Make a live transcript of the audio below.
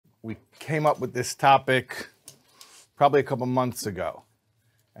we came up with this topic probably a couple months ago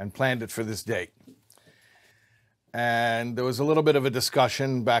and planned it for this date. And there was a little bit of a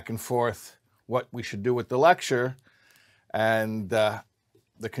discussion back and forth what we should do with the lecture. And the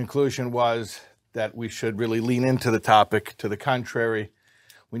conclusion was that we should really lean into the topic. To the contrary,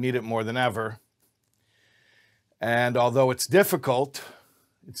 we need it more than ever. And although it's difficult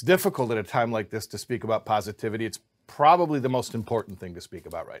at a time like this to speak about positivity. It's probably the most important thing to speak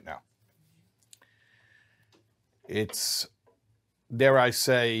about right now. It's, dare I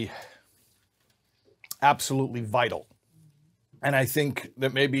say, absolutely vital. And I think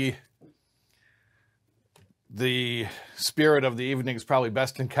that maybe the spirit of the evening is probably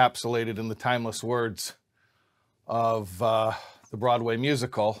best encapsulated in the timeless words of the Broadway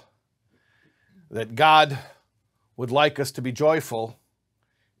musical, that God would like us to be joyful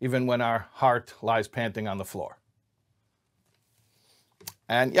even when our heart lies panting on the floor.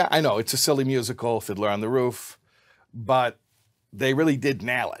 And yeah, I know, it's a silly musical, Fiddler on the Roof, but they really did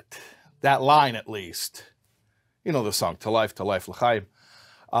nail it. That line, at least. You know the song, To Life, L'chaim.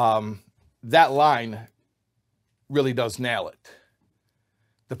 That line really does nail it.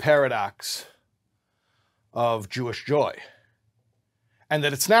 The paradox of Jewish joy. And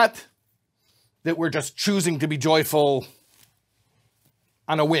that it's not that we're just choosing to be joyful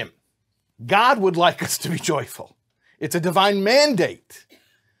on a whim. God would like us to be joyful. It's a divine mandate.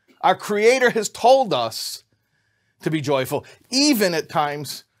 Our Creator has told us to be joyful, even at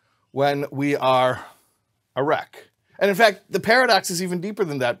times when we are a wreck. And in fact, the paradox is even deeper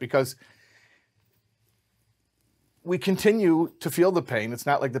than that, because we continue to feel the pain. It's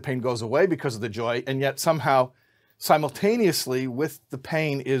not like the pain goes away because of the joy, and yet somehow, simultaneously with the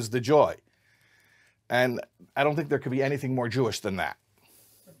pain is the joy. And I don't think there could be anything more Jewish than that.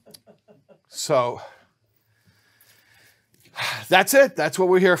 So that's it. That's what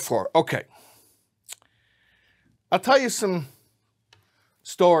we're here for. Okay. I'll tell you some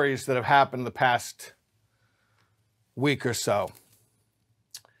stories that have happened the past week or so.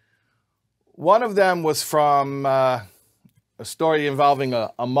 One of them was from a story involving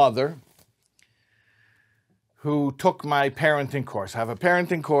a mother who took my parenting course. I have a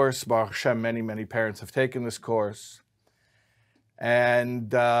parenting course. Baruch Hashem, many parents have taken this course. And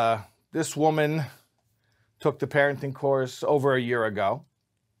this woman took the parenting course over a year ago.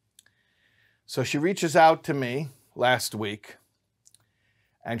 So she reaches out to me last week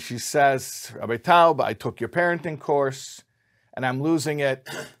and she says, Rabbi Taub, I took your parenting course and I'm losing it.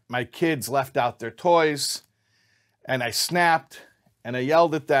 My kids left out their toys and I snapped and I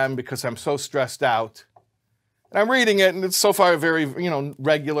yelled at them because I'm so stressed out. And I'm reading it, and it's so far a very,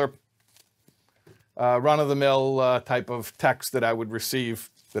 regular, run-of-the-mill type of text that I would receive,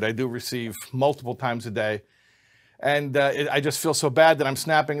 that I do receive multiple times a day. And I just feel so bad that I'm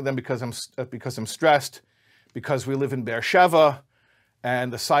snapping at them because I'm stressed, because we live in Beersheba,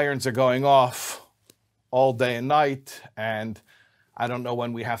 and the sirens are going off all day and night, and I don't know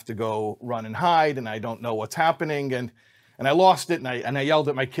when we have to go run and hide, and I don't know what's happening, and I lost it, and I yelled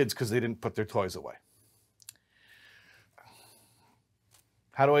at my kids because they didn't put their toys away.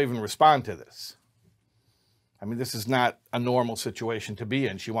 How do I even respond to this? I mean, this is not a normal situation to be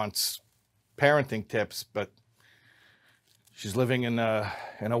in. She wants parenting tips, but she's living in a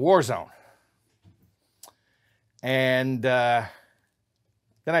war zone. And then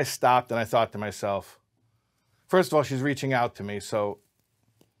I stopped and I thought to myself, first of all, she's reaching out to me, so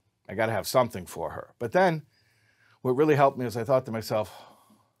I got to have something for her. But then what really helped me is I thought to myself,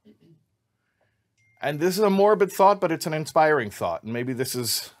 and this is a morbid thought, but it's an inspiring thought. And maybe this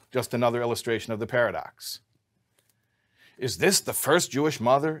is just another illustration of the paradox. Is this the first Jewish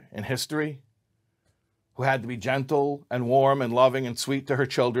mother in history who had to be gentle and warm and loving and sweet to her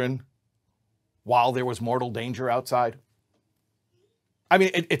children while there was mortal danger outside? I mean,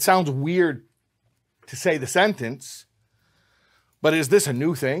 it sounds weird to say the sentence, but is this a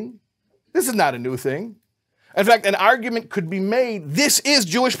new thing? This is not a new thing. In fact, an argument could be made, this is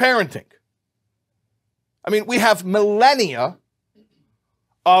Jewish parenting. I mean, we have millennia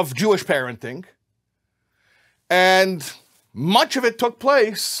of Jewish parenting, and much of it took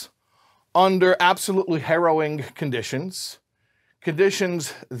place under absolutely harrowing conditions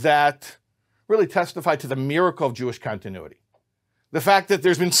that really testify to the miracle of Jewish continuity. The fact that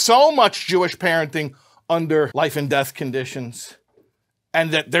there's been so much Jewish parenting under life and death conditions,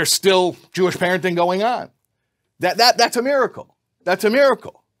 and that there's still Jewish parenting going on. That's a miracle. That's a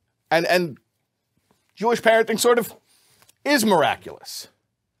miracle. And Jewish parenting sort of is miraculous.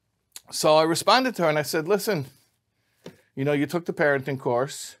 So I responded to her and I said, listen, you took the parenting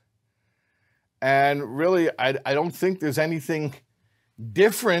course, and really I don't think there's anything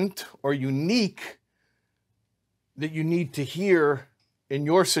different or unique that you need to hear in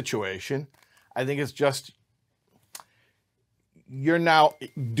your situation. I think it's just you're now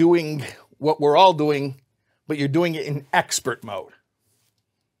doing what we're all doing, but you're doing it in expert mode.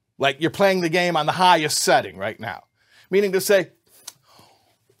 Like you're playing the game on the highest setting right now. Meaning to say,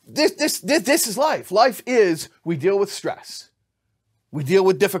 this is life. Life is, we deal with stress. We deal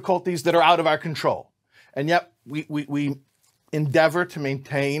with difficulties that are out of our control. And yet we endeavor to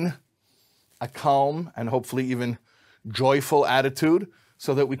maintain a calm and hopefully even joyful attitude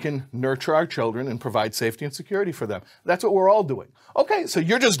so that we can nurture our children and provide safety and security for them. That's what we're all doing. Okay, so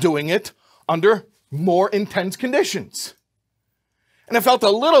you're just doing it under more intense conditions. And it felt a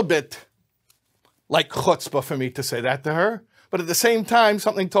little bit like chutzpah for me to say that to her, but at the same time,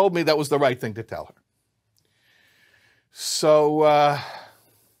 something told me that was the right thing to tell her. So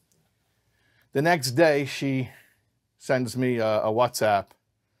the next day, she sends me a WhatsApp,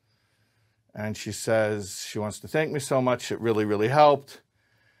 and she says she wants to thank me so much. It really, really helped.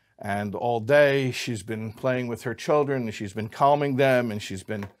 And all day, she's been playing with her children, and she's been calming them, and she's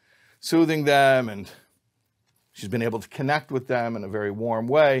been soothing them, and she's been able to connect with them in a very warm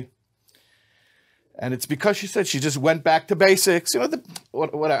way. And it's because she said she just went back to basics. You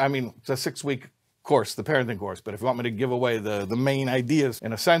know, I mean, it's a 6-week course, the parenting course. But if you want me to give away the main ideas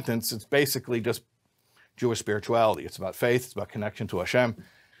in a sentence, it's basically just Jewish spirituality. It's about faith. It's about connection to Hashem.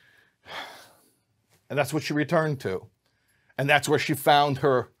 And that's what she returned to. And that's where she found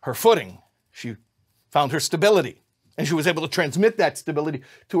her footing. She found her stability. And she was able to transmit that stability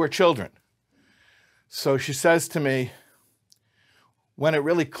to her children. So she says to me, when it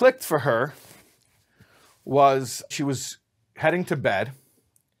really clicked for her was she was heading to bed.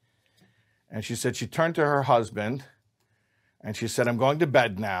 And she said she turned to her husband and she said, I'm going to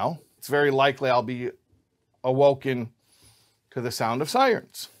bed now. It's very likely I'll be awoken to the sound of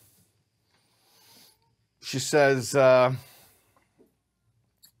sirens. She says, but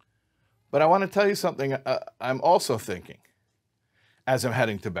I want to tell you something I'm also thinking as I'm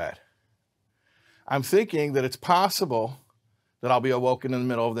heading to bed. I'm thinking that it's possible that I'll be awoken in the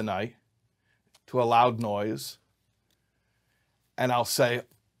middle of the night to a loud noise, and I'll say,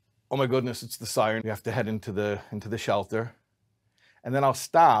 oh my goodness, it's the siren. We have to head into the shelter. And then I'll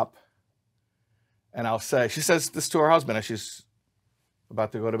stop and I'll say, she says this to her husband as she's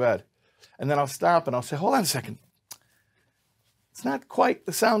about to go to bed. And then I'll stop and I'll say, hold on a second. It's not quite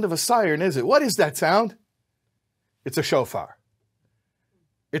the sound of a siren, is it? What is that sound? It's a shofar.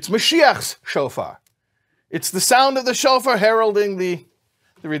 It's Mashiach's shofar. It's the sound of the shofar heralding the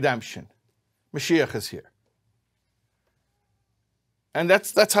redemption. Mashiach is here. And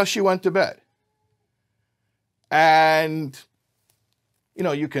that's how she went to bed. And, you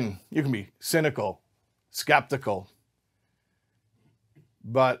know, you can be cynical, skeptical,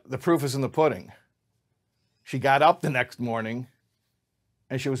 but the proof is in the pudding. She got up the next morning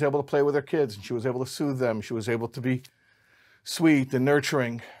and she was able to play with her kids and she was able to soothe them. She was able to be sweet and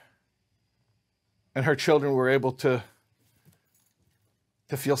nurturing. And her children were able to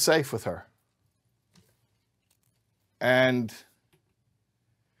feel safe with her. And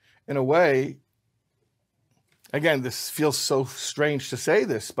in a way, again, this feels so strange to say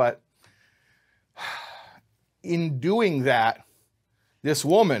this, but in doing that, this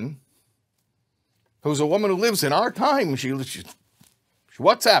woman, who's a woman who lives in our time, she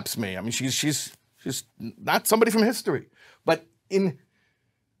WhatsApps me. I mean, she's not somebody from history, but in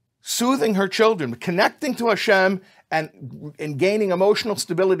soothing her children, connecting to Hashem and gaining emotional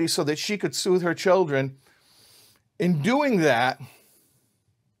stability so that she could soothe her children, in doing that,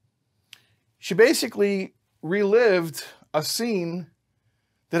 she basically relived a scene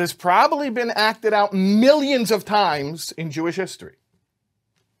that has probably been acted out millions of times in Jewish history.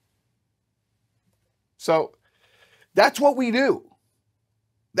 So that's what we do.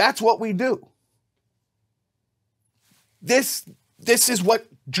 That's what we do. This is what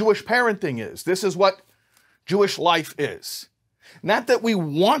Jewish parenting is. This is what Jewish life is. Not that we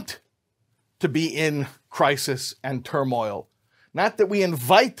want to be in crisis and turmoil. Not that we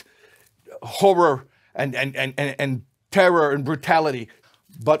invite horror and terror and brutality.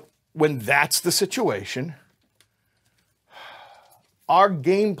 But when that's the situation, our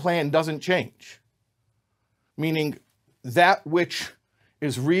game plan doesn't change. Meaning that which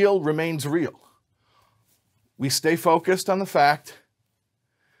is real remains real. We stay focused on the fact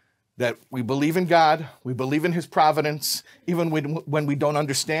that we believe in God, we believe in His providence, even when we don't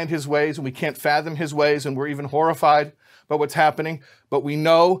understand His ways and we can't fathom His ways and we're even horrified by what's happening. But we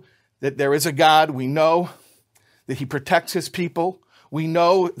know that there is a God. We know that He protects His people. We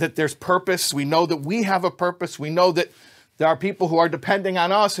know that there's purpose. We know that we have a purpose. We know that There are people who are depending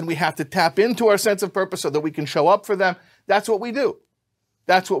on us, and we have to tap into our sense of purpose so that we can show up for them. That's what we do.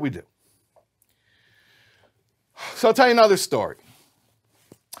 That's what we do. So I'll tell you another story.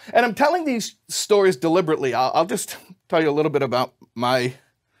 And I'm telling these stories deliberately. I'll just tell you a little bit about my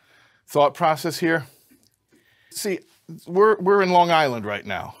thought process here. See, we're in Long Island right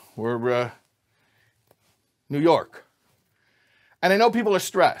now. We're New York. And I know people are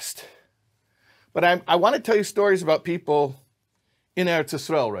stressed. But I want to tell you stories about people in Eretz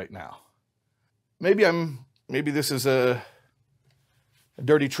Yisrael right now. Maybe this is a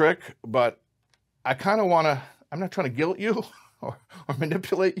dirty trick, but I kind of want to, I'm not trying to guilt you or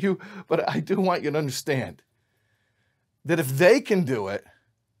manipulate you, but I do want you to understand that if they can do it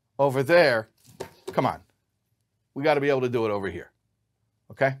over there, come on, we got to be able to do it over here,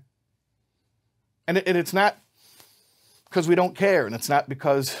 okay? And it's not because we don't care, and it's not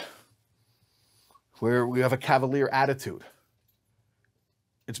because we have a cavalier attitude.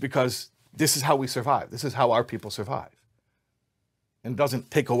 It's because this is how we survive. This is how our people survive. And it doesn't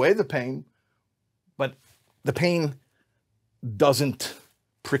take away the pain, but the pain doesn't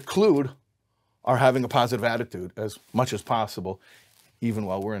preclude our having a positive attitude as much as possible, even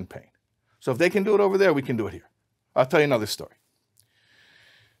while we're in pain. So if they can do it over there, we can do it here. I'll tell you another story.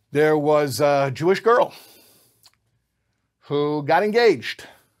 There was a Jewish girl who got engaged.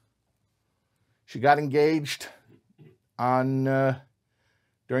 She got engaged during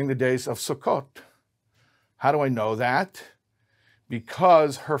the days of Sukkot. How do I know that?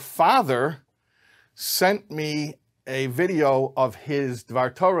 Because her father sent me a video of his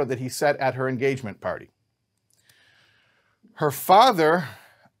Dvar Torah that he said at her engagement party. Her father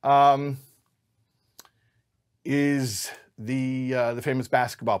is the famous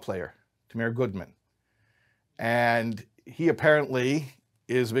basketball player, Tamir Goodman. And he apparently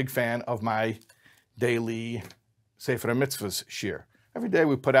is a big fan of my daily Sefer HaMitzvahs shir. Every day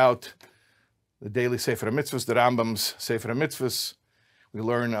we put out the daily Sefer HaMitzvahs, the Rambam's Sefer HaMitzvahs. We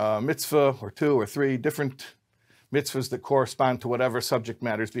learn a mitzvah or two or three different mitzvahs that correspond to whatever subject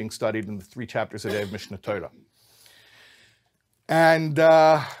matter is being studied in the 3 chapters a day of Mishnah Torah. And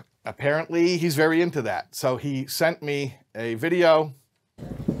apparently he's very into that. So he sent me a video.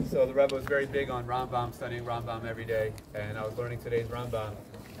 So the Rebbe was very big on Rambam, studying Rambam every day. And I was learning today's Rambam.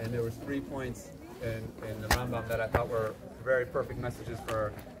 And there was 3 points in the Rambam that I thought were very perfect messages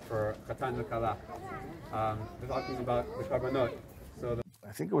for Chatan and Kala. We're talking about the Karbanot.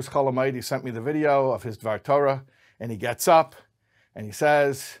 I think it was Chol He sent me the video of his Dvar Torah, and he gets up and he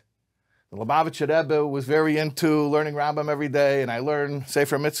says, the Lubavitcher Rebbe was very into learning Rambam every day, and I learn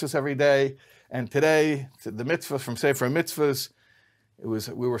Sefer Mitzvahs every day. And today, the mitzvah from Sefer Mitzvahs,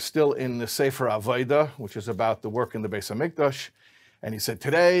 we were still in the Sefer Avodah, which is about the work in the Beis HaMikdash. And he said,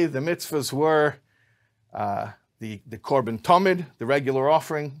 today the mitzvahs were the Korban Tomid, the regular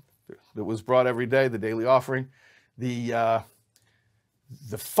offering that was brought every day, the daily offering, the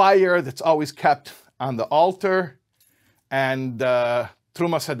fire that's always kept on the altar, and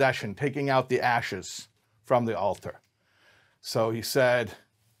Trumas Hadeshin, taking out the ashes from the altar. So he said,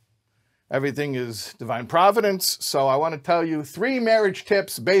 everything is divine providence, so I want to tell you 3 marriage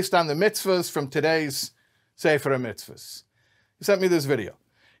tips based on the mitzvahs from today's Sefer HaMitzvahs. He sent me this video.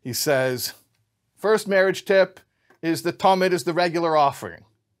 He says, first marriage tip is the Tomid is the regular offering.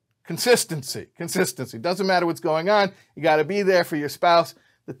 Consistency. Doesn't matter what's going on. You got to be there for your spouse.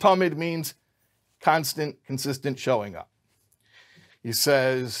 The Tomid means constant, consistent showing up. He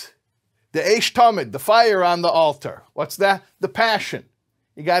says, the Eish Tomid, the fire on the altar. What's that? The passion.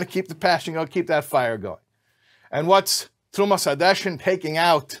 You got to keep the passion going, keep that fire going. And what's Trumas Hadeshin, taking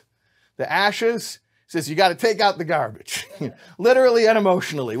out the ashes? He says, you got to take out the garbage, literally and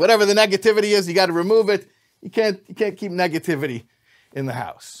emotionally. Whatever the negativity is, you got to remove it. You can't keep negativity in the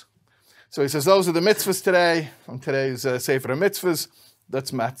house. So he says, those are the mitzvahs today, from today's Sefer HaMitzvahs.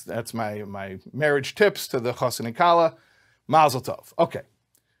 That's my marriage tips to the Chosin and Kala. Mazel Tov. Okay.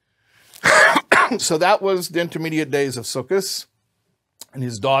 So that was the intermediate days of Sukkot, and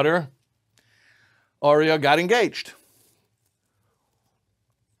his daughter, Oria, got engaged.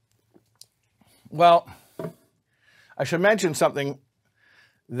 Well, I should mention something,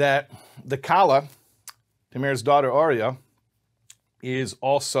 that the Kala, Tamir's daughter, Oria, is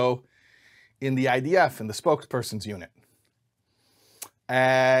also in the IDF, in the spokesperson's unit.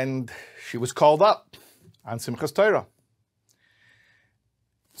 And she was called up on Simchas Torah.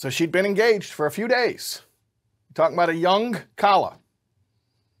 So she'd been engaged for a few days. We're talking about a young Kala.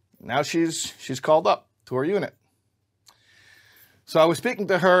 Now she's called up to her unit. So I was speaking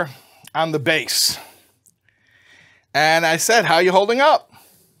to her on the base. And I said, how are you holding up?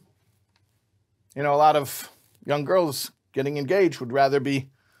 You know, a lot of young girls getting engaged would rather be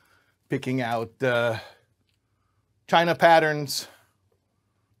picking out china patterns,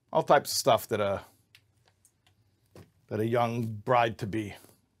 all types of stuff that a young bride-to-be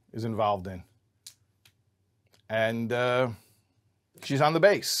is involved in. And she's on the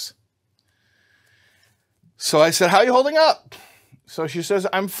base. So I said, how are you holding up? So she says,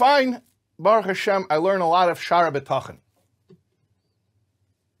 I'm fine. Baruch Hashem, I learn a lot of Shara B'Tachan.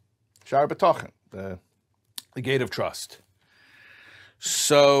 Shara B'Tachan, the gate of trust.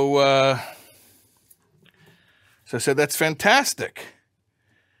 So I said, that's fantastic.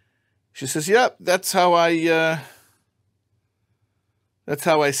 She says, yep, that's how I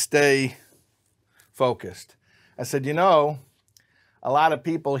stay focused. I said, you know, a lot of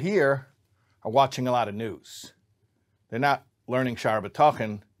people here are watching a lot of news. They're not learning Shara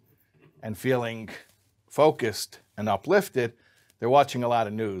B'Tachan and feeling focused and uplifted. They're watching a lot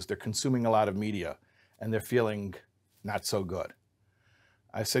of news. They're consuming a lot of media, and they're feeling not so good.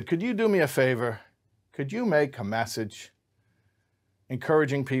 I said, could you do me a favor? Could you make a message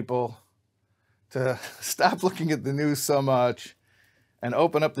encouraging people to stop looking at the news so much and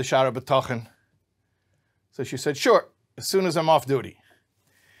open up the Shara B'Tachan? So she said, sure, as soon as I'm off duty.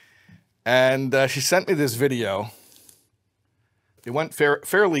 And she sent me this video. It went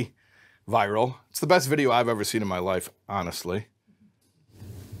fairly viral. It's the best video I've ever seen in my life, honestly.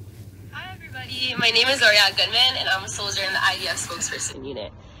 Hi, everybody. My name is Ariel Goodman, and I'm a soldier in the IDF spokesperson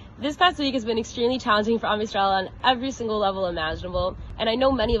unit. This past week has been extremely challenging for Am Yisrael on every single level imaginable, and I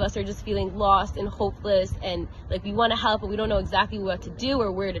know many of us are just feeling lost and hopeless, and like we want to help, but we don't know exactly what to do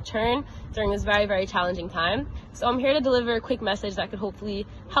or where to turn during this very, very challenging time. So I'm here to deliver a quick message that could hopefully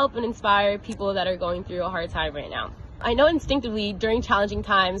help and inspire people that are going through a hard time right now. I know instinctively during challenging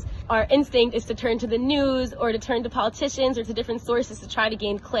times, our instinct is to turn to the news or to turn to politicians or to different sources to try to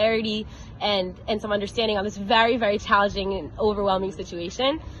gain clarity and some understanding on this very, very challenging and overwhelming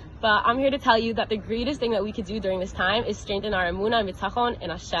situation. But I'm here to tell you that the greatest thing that we could do during this time is strengthen our emunah and bitachon in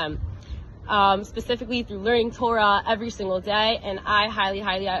Hashem. Specifically through learning Torah every single day, and I highly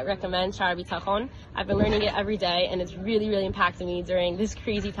recommend Shara B'Tachon. I've been learning it every day, and it's really, really impacted me during this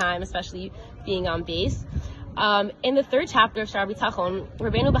crazy time, especially being on base. In the third chapter of Shara B'Tachon,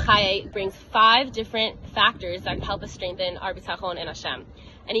 Rabbeinu B'Chaye brings 5 different factors that can help us strengthen our bitachon in Hashem.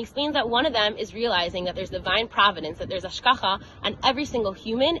 And he explains that one of them is realizing that there's divine providence, that there's ashkacha on every single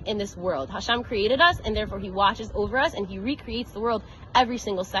human in this world. Hashem created us, and therefore he watches over us, and he recreates the world every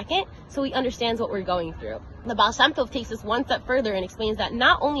single second, so he understands what we're going through. The Baal Shem Tov takes this one step further and explains that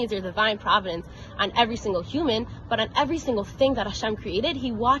not only is there divine providence on every single human, but on every single thing that Hashem created,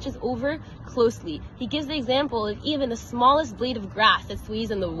 he watches over closely. He gives the example of even the smallest blade of grass that sways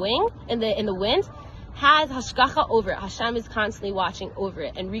in the wind, has hashgacha over it. Hashem is constantly watching over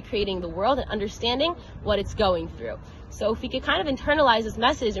it and recreating the world and understanding what it's going through. So if we could kind of internalize this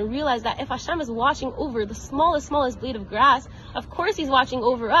message and realize that if Hashem is watching over the smallest blade of grass, of course he's watching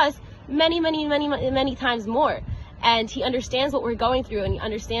over us many times more. And he understands what we're going through, and he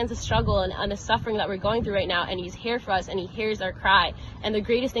understands the struggle and the suffering that we're going through right now, and he's here for us, and he hears our cry. And the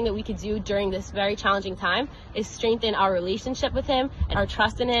greatest thing that we could do during this very challenging time is strengthen our relationship with him, and our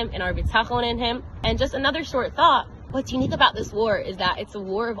trust in him, and our bitachon in him. And just another short thought, what's unique about this war is that it's a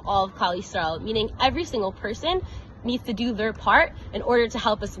war of all of Klal Yisrael, meaning every single person needs to do their part in order to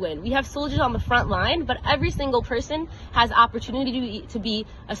help us win. We have soldiers on the front line, but every single person has opportunity to be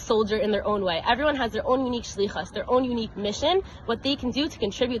a soldier in their own way. Everyone has their own unique shlichus, their own unique mission, what they can do to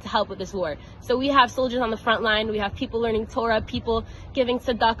contribute to help with this war. So we have soldiers on the front line, we have people learning Torah, people giving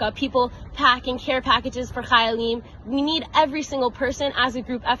tzedakah, people packing care packages for chayalim. We need every single person as a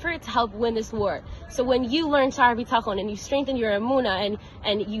group effort to help win this war. So when you learn Shara B'Tachon and you strengthen your emunah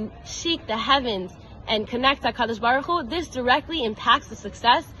and you shake the heavens and connect to HaKadosh Baruch Hu, this directly impacts the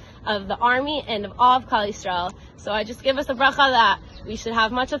success of the army and of all of Klal Yisrael. So I just give us a bracha that we should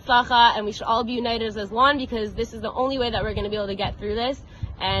have much atzlacha and we should all be united as one, because this is the only way that we're going to be able to get through this,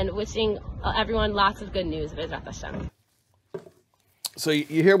 and wishing everyone lots of good news. B'ezrat Hashem. So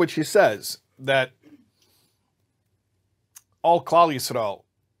you hear what she says, that all Klal Yisrael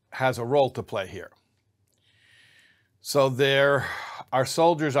has a role to play here. So there are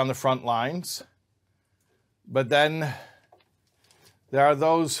soldiers on the front lines, but then there are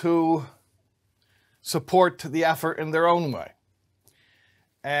those who support the effort in their own way.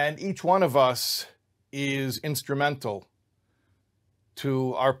 And each one of us is instrumental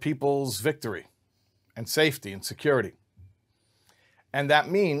to our people's victory and safety and security. And that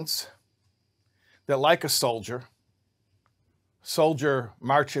means that, like a soldier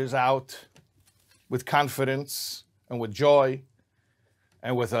marches out with confidence and with joy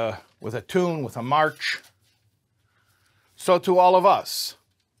and with a tune, with a march. so to all of us.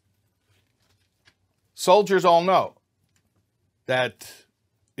 Soldiers all know that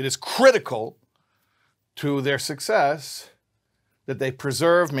it is critical to their success that they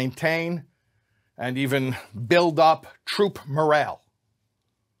preserve, maintain, and even build up troop morale.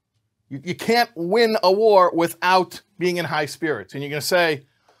 You can't win a war without being in high spirits. And you're going to say,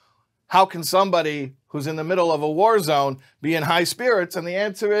 how can somebody who's in the middle of a war zone be in high spirits? And the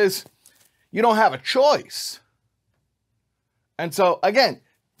answer is, you don't have a choice. And so, again,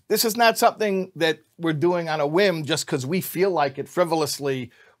 this is not something that we're doing on a whim just because we feel like it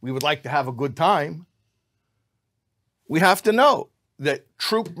frivolously. We would like to have a good time. We have to know that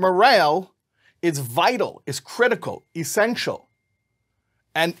troop morale is vital, is critical, essential.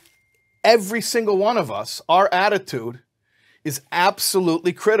 And every single one of us, our attitude is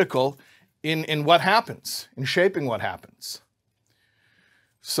absolutely critical in what happens, in shaping what happens.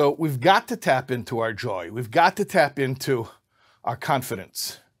 So we've got to tap into our joy. We've got to tap into our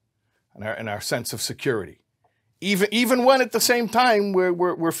confidence and our sense of security, even when at the same time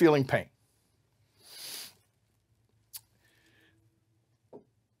we're feeling pain.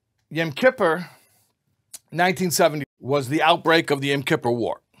 Yom Kippur, 1970, was the outbreak of the Yom Kippur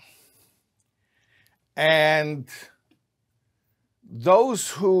War. And those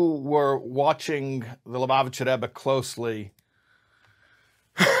who were watching the Lubavitcher Rebbe closely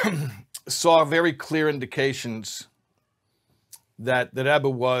saw very clear indications that the Rebbe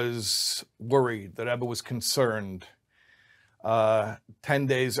was worried, the Rebbe was concerned. 10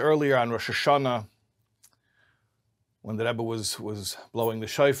 days earlier on Rosh Hashanah, when the Rebbe was blowing the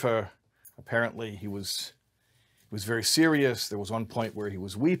shofar, apparently he was very serious. There was one point where he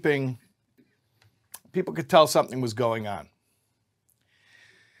was weeping. People could tell something was going on.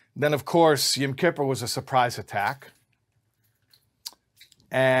 Then, of course, Yom Kippur was a surprise attack.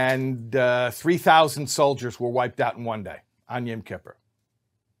 And 3,000 soldiers were wiped out in one day on Yom Kippur.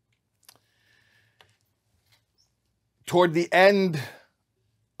 Toward the end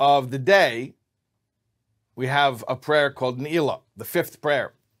of the day, we have a prayer called Ne'ilah, the fifth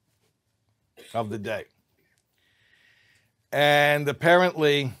prayer of the day. And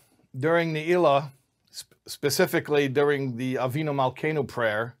apparently, during Ne'ilah, specifically during the Avinu Malkeinu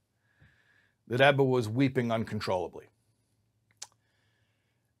prayer, the Rebbe was weeping uncontrollably.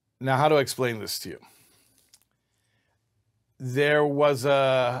 Now, how do I explain this to you? There was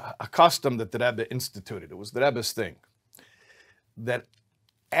a custom that the Rebbe instituted. It was the Rebbe's thing. That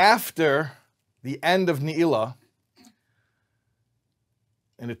after the end of Ne'ilah,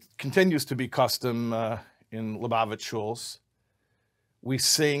 and it continues to be custom in Lubavitch shuls, we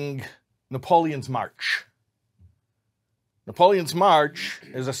sing Napoleon's March. Napoleon's March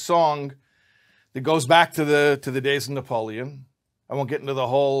is a song that goes back to the days of Napoleon. I won't get into the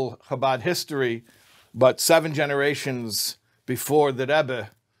whole Chabad history, but 7 generations before the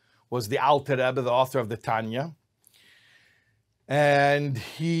Rebbe was the Alter Rebbe, the author of the Tanya. And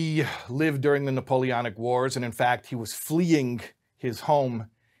he lived during the Napoleonic Wars, and in fact, he was fleeing his home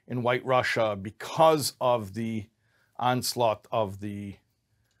in White Russia because of the onslaught of the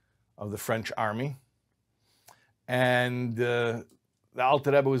French army. And the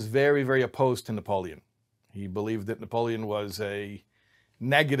Alter Rebbe was very, very opposed to Napoleon. He believed that Napoleon was a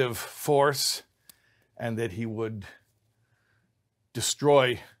negative force and that he would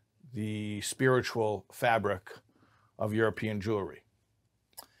destroy the spiritual fabric of European Jewry.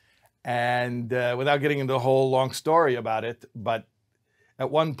 And without getting into a whole long story about it, but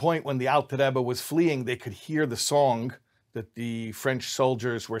at one point when the Alter Rebbe was fleeing, they could hear the song that the French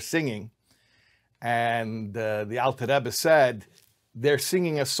soldiers were singing. And the Alter Rebbe said, they're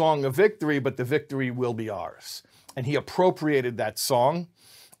singing a song of victory, but the victory will be ours. And he appropriated that song,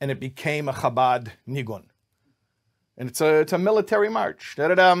 and it became a Chabad nigun. And it's a military march. It's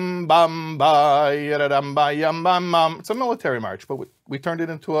a military march, but we turned it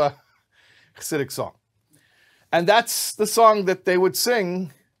into a Hasidic song. And that's the song that they would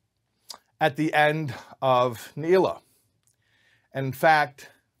sing at the end of Ne'ilah. And in fact,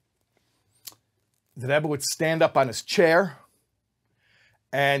 the Rebbe would stand up on his chair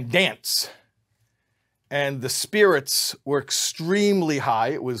and dance. And the spirits were extremely high.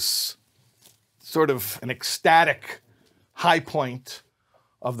 It was sort of an ecstatic high point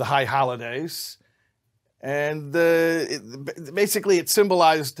of the high holidays. And basically it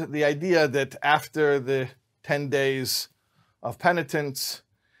symbolized the idea that after the 10 days of penitence,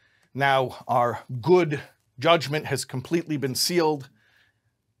 now our good judgment has completely been sealed.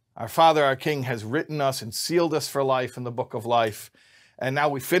 Our Father, our King, has written us and sealed us for life in the book of life. And now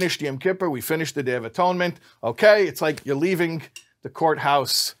we finished Yom Kippur, we finished the Day of Atonement. Okay, it's like you're leaving the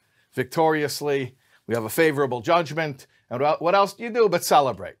courthouse victoriously. We have a favorable judgment, And what else do you do but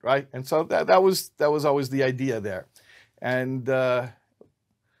celebrate, right? And so that was always the idea there. And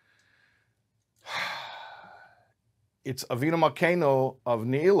it's Avinu Malkeinu of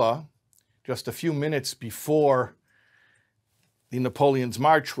Ne'ilah, just a few minutes before the Napoleon's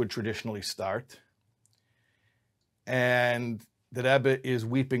March would traditionally start. And the Rebbe is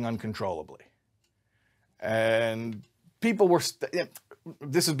weeping uncontrollably. And people were,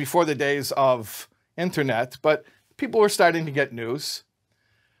 this is before the days of internet, but people were starting to get news.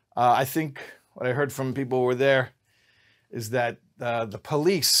 I think what I heard from people who were there is that the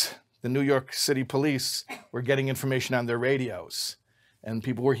police, the New York City police, were getting information on their radios. And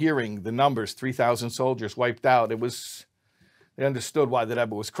people were hearing the numbers, 3,000 soldiers wiped out. They understood why the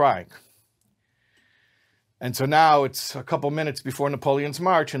Rebbe was crying. And so now it's a couple minutes before Napoleon's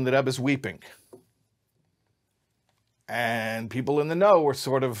March and the Rebbe's weeping. And people in the know were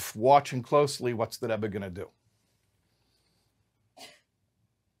sort of watching closely, what's the Rebbe going to do?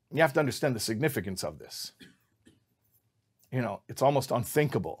 You have to understand the significance of this. You know, it's almost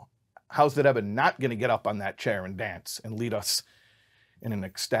unthinkable. How's the Rebbe not going to get up on that chair and dance and lead us in an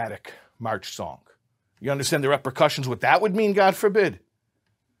ecstatic march song? You understand the repercussions, what that would mean, God forbid?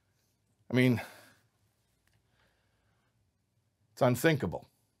 I mean, it's unthinkable.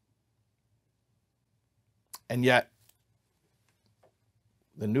 And yet,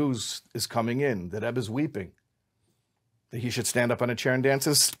 the news is coming in that Rebbe is weeping. That he should stand up on a chair and dance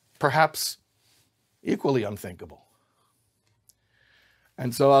is perhaps equally unthinkable.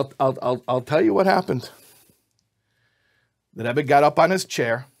 And so I'll tell you what happened. The Rebbe got up on his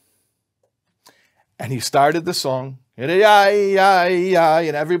chair and he started the song, and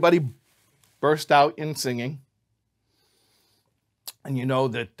everybody burst out in singing. And you know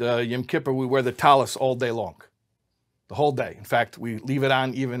that Yom Kippur, we wear the talis all day long, the whole day. In fact, we leave it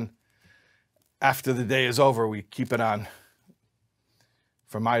on even after the day is over. We keep it on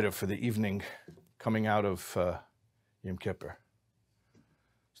for Maida, for the evening coming out of Yom Kippur.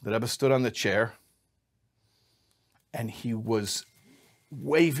 So the Rebbe stood on the chair, and he was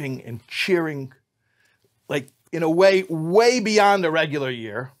waving and cheering, like in a way, way beyond a regular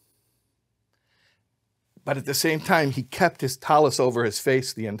year. But at the same time, he kept his talus over his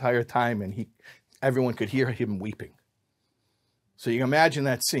face the entire time, and everyone could hear him weeping. So you can imagine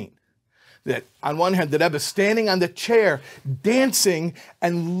that scene. That on one hand, the Rebbe is standing on the chair, dancing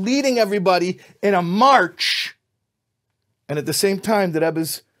and leading everybody in a march. And at the same time, the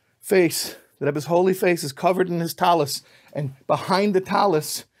Rebbe's face, the Rebbe's holy face is covered in his talus. And behind the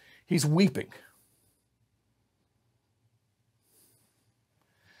talus, he's weeping.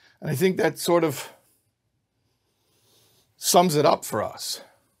 And I think that sort of sums it up for us.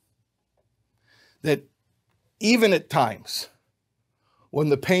 That even at times when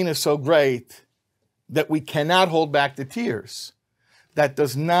the pain is so great that we cannot hold back the tears, that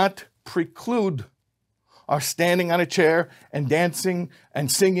does not preclude our standing on a chair and dancing and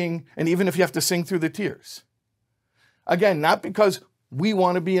singing, and even if you have to sing through the tears. Again, not because we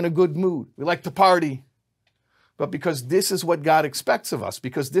want to be in a good mood, we like to party, but because this is what God expects of us,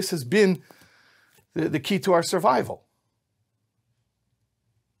 because this has been the key to our survival.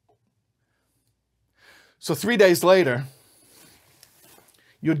 So 3 days later,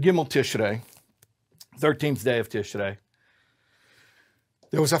 Yud Gimel Tishrei, 13th day of Tishrei,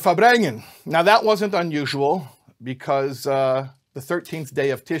 there was a Farbrengen. Now that wasn't unusual because the 13th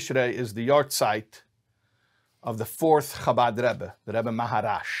day of Tishrei is the yahrzeit of the fourth Chabad Rebbe, the Rebbe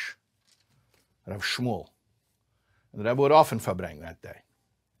Maharash, Rav Shmuel. And the Rebbe would often Farbreng that day.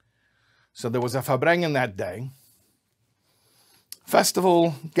 So there was a Farbrengen that day,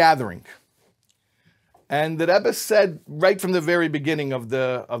 festival gathering. And the Rebbe said right from the very beginning of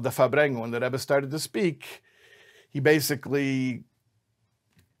the Farbrengen, when the Rebbe started to speak, he basically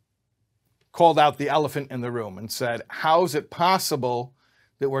called out the elephant in the room and said, how is it possible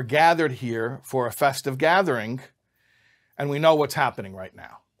that we're gathered here for a festive gathering and we know what's happening right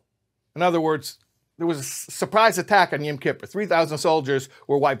now? In other words, there was a surprise attack on Yom Kippur. 3,000 soldiers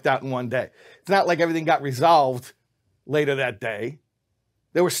were wiped out in one day. It's not like everything got resolved later that day.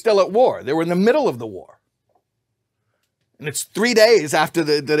 They were still at war. They were in the middle of the war. And it's 3 days after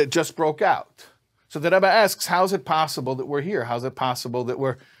that it just broke out. So the Rebbe asks, how is it possible that we're here? How is it possible that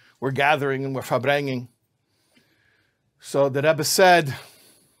we're gathering and we're farbrenging? So the Rebbe said,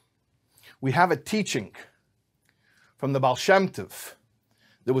 we have a teaching from the Baal Shem Tov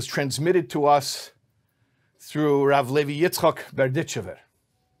that was transmitted to us through Rav Levi Yitzchak Berditchever.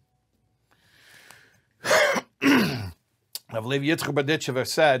 Rav Levi Yitzchak Berditchever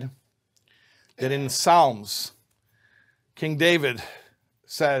said that in Psalms, King David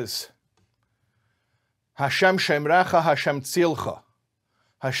says, Hashem shemrecha, Hashem tzilcha.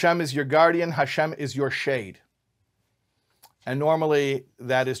 Hashem is your guardian, Hashem is your shade. And normally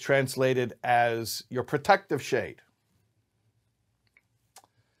that is translated as your protective shade.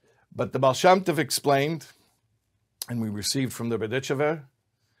 But the Baal Shem Tov explained, and we received from the Berditchever,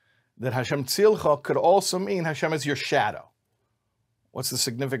 that Hashem tzilcha could also mean Hashem is your shadow. What's the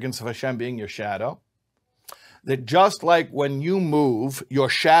significance of Hashem being your shadow? That just like when you move, your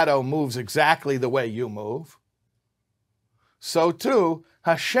shadow moves exactly the way you move, so too,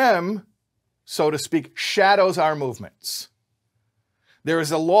 Hashem, so to speak, shadows our movements. There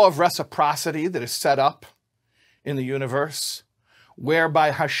is a law of reciprocity that is set up in the universe, whereby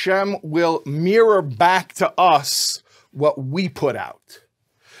Hashem will mirror back to us what we put out.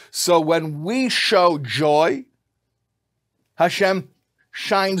 So when we show joy, Hashem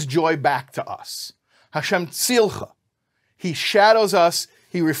shines joy back to us. Hashem tzilcha. He shadows us,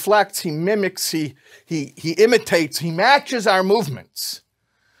 he reflects, he mimics, he imitates, he matches our movements.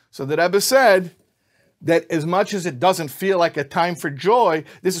 So the Rebbe said that as much as it doesn't feel like a time for joy,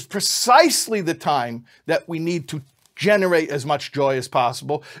 this is precisely the time that we need to generate as much joy as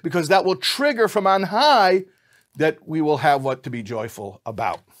possible, because that will trigger from on high that we will have what to be joyful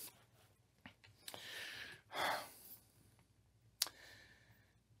about.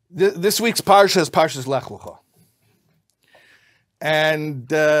 This week's parsha is Parshas Lech Lecha. And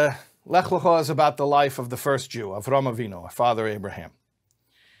Lech Lecha is about the life of the first Jew, Avraham Avinu, our father Abraham.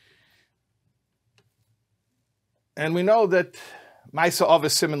 And we know that Maisa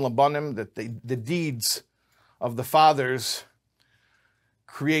Avos Siman Labanim, that the deeds of the fathers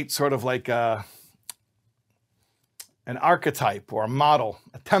create sort of like an archetype or a model,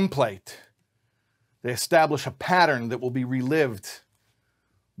 a template. They establish a pattern that will be relived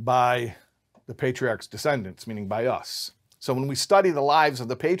by the patriarch's descendants, meaning by us. So when we study the lives of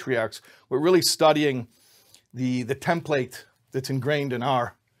the patriarchs, we're really studying the template that's ingrained in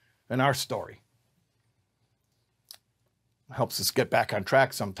our story. It helps us get back on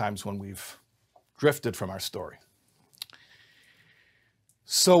track sometimes when we've drifted from our story.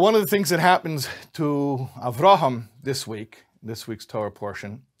 So one of the things that happens to Avraham this week's Torah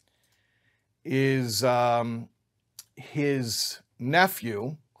portion, is his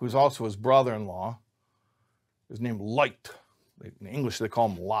nephew, who's also his brother-in-law, is named Light. In English, they call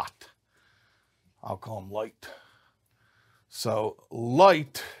him Lot. I'll call him Light. So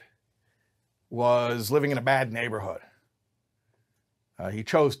Light was living in a bad neighborhood. He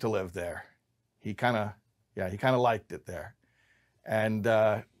chose to live there. He kind of liked it there. And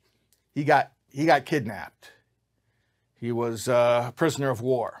he got kidnapped. He was a prisoner of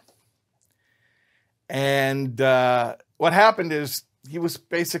war. And what happened is he was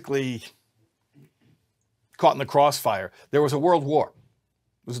basically caught in the crossfire. There was a world war.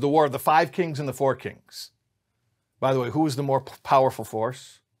 It was the war of the 5 kings and the 4 kings. By the way, who was the more powerful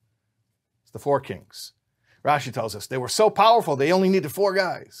force? It's the 4 kings. Rashi tells us they were so powerful, they only needed 4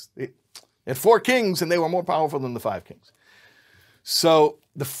 guys. They had 4 kings, and they were more powerful than the 5 kings. So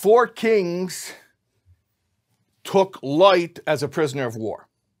the 4 kings took Light as a prisoner of war.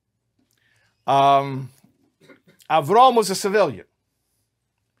 Avram was a civilian.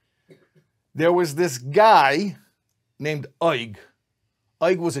 There was this guy named Og.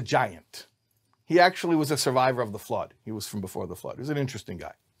 Og was a giant. He actually was a survivor of the flood. He was from before the flood. He was an interesting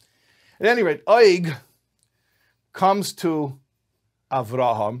guy. At any rate, Og comes to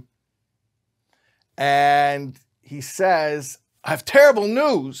Avraham and he says, I have terrible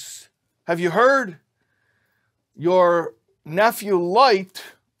news. Have you heard? Your nephew Light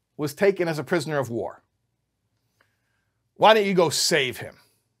was taken as a prisoner of war. Why don't you go save him?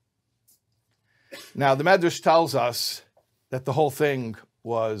 Now, the Medrash tells us that the whole thing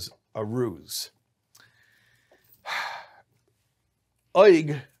was a ruse.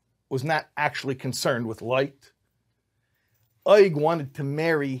 Og was not actually concerned with Light. Og wanted to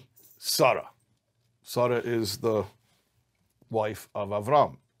marry Sarah. Sarah is the wife of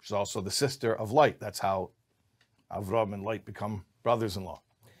Avram. She's also the sister of Light. That's how Avram and Light become brothers-in-law.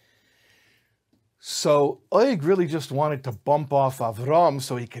 So Og really just wanted to bump off Avram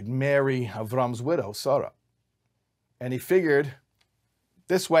so he could marry Avram's widow, Sarah. And he figured,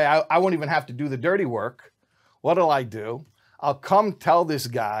 this way I won't even have to do the dirty work. What'll I do? I'll come tell this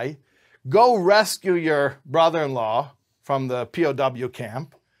guy, go rescue your brother-in-law from the POW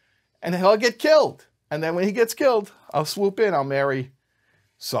camp, and he'll get killed. And then when he gets killed, I'll swoop in, I'll marry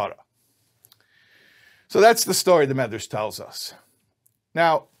Sarah. So that's the story the Medrash tells us.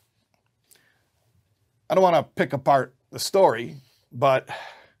 Now, I don't want to pick apart the story, but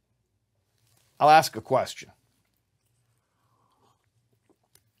I'll ask a question.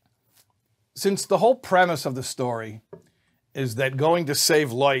 Since the whole premise of the story is that going to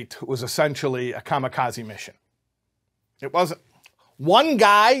save light was essentially a kamikaze mission. It wasn't. One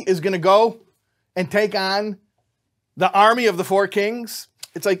guy is going to go and take on the army of the four kings.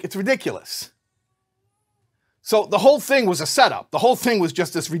 It's ridiculous. So the whole thing was a setup. The whole thing was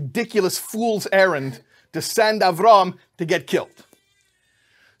just this ridiculous fool's errand to send Avram to get killed.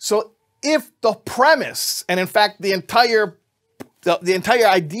 So if the premise, and in fact the entire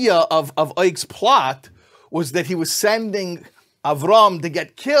idea of Oig's plot was that he was sending Avram to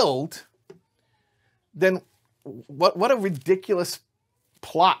get killed, then what a ridiculous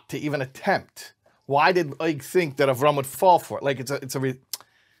plot to even attempt. Why did Oig think that Avram would fall for it? Like you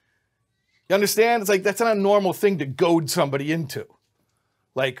understand? It's like that's not a normal thing to goad somebody into.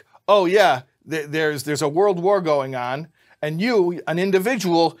 Like, oh yeah, there's a world war going on, and you, an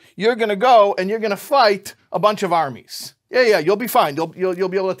individual, you're going to go and you're going to fight a bunch of armies. Yeah, you'll be fine. You'll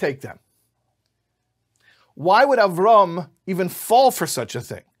be able to take them. Why would Avram even fall for such a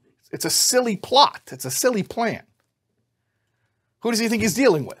thing? It's a silly plot. It's a silly plan. Who does he think he's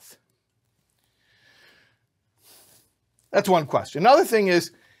dealing with? That's one question. Another thing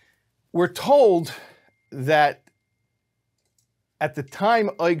is, we're told that at the time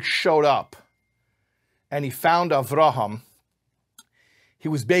Oig showed up and he found Avraham, he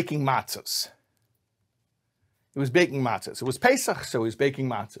was baking matzahs. He was baking matzahs. It was Pesach, so he was baking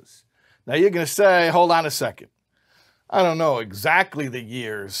matzahs. Now you're going to say, hold on a second. I don't know exactly the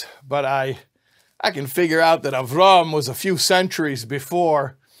years, but I can figure out that Avram was a few centuries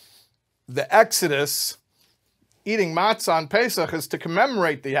before the Exodus. Eating matzah on Pesach is to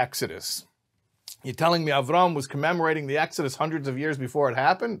commemorate the Exodus. You're telling me Avram was commemorating the Exodus hundreds of years before it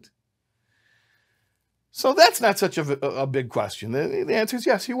happened? So that's not such a big question. The answer is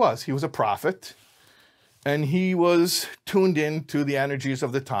yes, he was. He was a prophet. And he was tuned in to the energies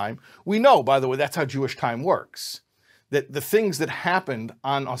of the time. We know, by the way, that's how Jewish time works. That the things that happened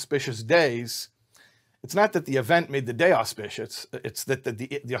on auspicious days, it's not that the event made the day auspicious, it's that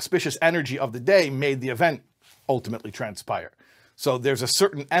the auspicious energy of the day made the event ultimately transpire. So there's a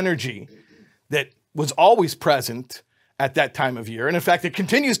certain energy that was always present at that time of year. And in fact, it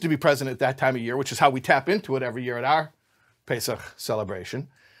continues to be present at that time of year, which is how we tap into it every year at our Pesach celebration.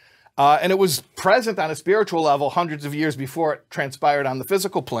 And it was present on a spiritual level hundreds of years before it transpired on the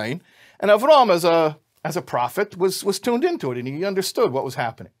physical plane. And Avram, as a prophet, was tuned into it, and he understood what was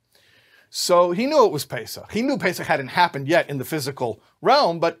happening. So he knew it was Pesach. He knew Pesach hadn't happened yet in the physical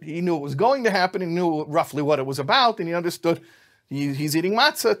realm, but he knew it was going to happen. He knew roughly what it was about, and he understood he's eating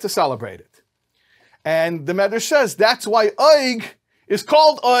matzah to celebrate it. And the Medrash says that's why Oig is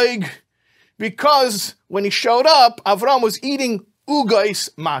called Oig, because when he showed up, Avram was eating ugais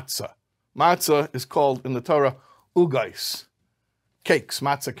matzah. Matzah is called in the Torah ugais, cakes,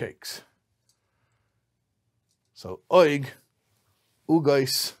 matzah cakes. So Oig,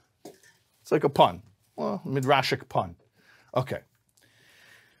 ugais, it's like a pun, well, midrashic pun. Okay.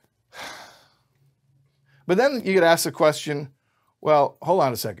 But then you get asked the question, well, hold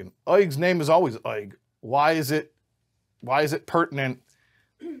on a second. Oig's name is always Oig. Why is it pertinent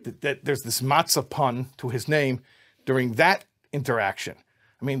that there's this matzah pun to his name during that interaction?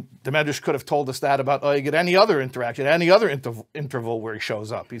 I mean, the Medrash could have told us that about Oig at any other interaction, at any other interval where he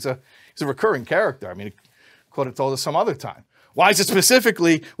shows up. He's a recurring character. I mean, he could have told us some other time. Why is it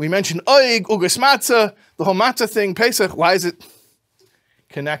specifically, we mentioned Oig, Ugas Matzah, the whole Matzah thing, Pesach, why is it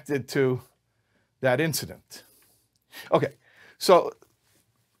connected to that incident? Okay, so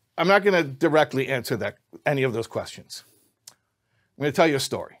I'm not going to directly answer any of those questions. I'm going to tell you a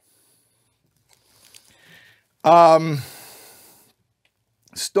story.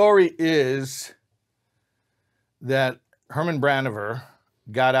 Story is that Herman Brandauer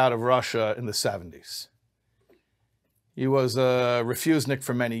got out of Russia in the 70s. He was a refusenik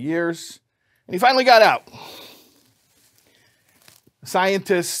for many years, and he finally got out. A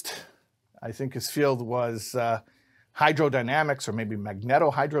scientist, I think his field was hydrodynamics or maybe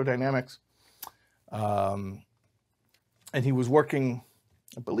magnetohydrodynamics. And he was working,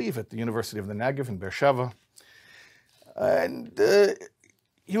 I believe, at the University of the Negev in Beersheba. And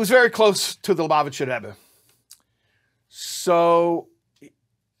he was very close to the Lubavitcher Rebbe. So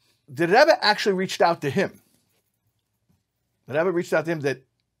the Rebbe actually reached out to him. The Rebbe reached out to him that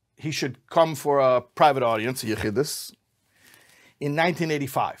he should come for a private audience, Yechidus, in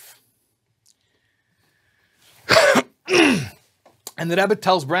 1985. And the Rebbe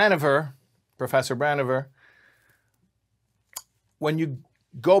tells Brandauer, Professor Brandauer, when you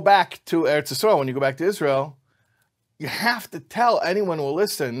go back to Eretz Yisrael, when you go back to Israel, you have to tell anyone who will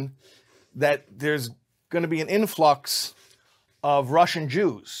listen that there's going to be an influx of Russian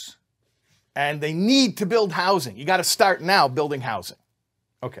Jews And they need to build housing. You got to start now building housing.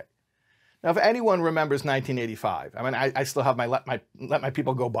 Okay. Now, if anyone remembers 1985, I mean, I still have my let my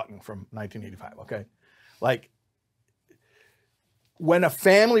people go button from 1985, okay? Like, when a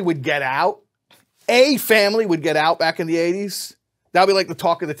family would get out back in the 80s, that would be like the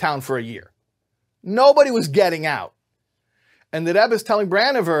talk of the town for a year. Nobody was getting out. And the Rebbe is telling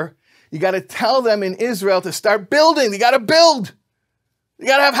Branover, you got to tell them in Israel to start building. You got to build. You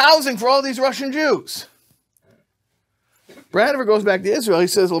got to have housing for all these Russian Jews. Branover goes back to Israel. He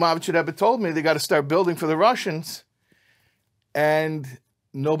says, Lubavitcher Rebbe told me they got to start building for the Russians. And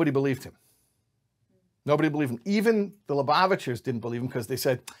nobody believed him. Nobody believed him. Even the Lubavitchers didn't believe him because they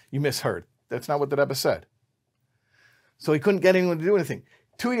said, you misheard. That's not what the Rebbe said. So he couldn't get anyone to do anything.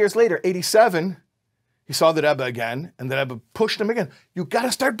 2 years later, 87, he saw the Rebbe again, and the Rebbe pushed him again. You got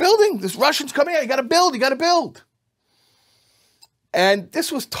to start building. There's Russians coming out. You got to build. You got to build. And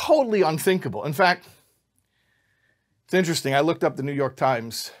this was totally unthinkable. In fact, it's interesting. I looked up the New York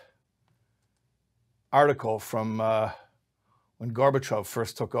Times article from when Gorbachev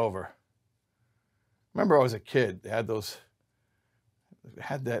first took over. Remember, I was a kid. They had those. They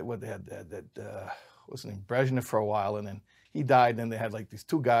had that. What they had that. What's his name? Brezhnev for a while, and then he died. And they had like these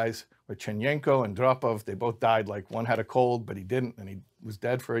two guys, with Chernenko and Dropov. They both died. Like one had a cold, but he didn't, and he was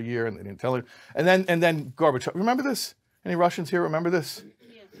dead for a year, and they didn't tell him. And then Gorbachev. Remember this? Any Russians here remember this?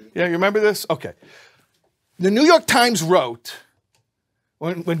 Yeah, you remember this? Okay. The New York Times wrote,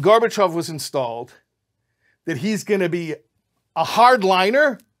 when Gorbachev was installed, that he's going to be a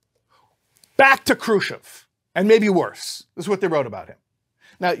hardliner back to Khrushchev, and maybe worse. This is what they wrote about him.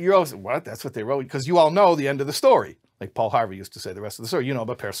 Now, you're always, what? That's what they wrote? Because you all know the end of the story. Like Paul Harvey used to say the rest of the story. You know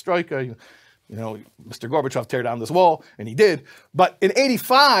about perestroika. You know, Mr. Gorbachev tear down this wall, and he did. But in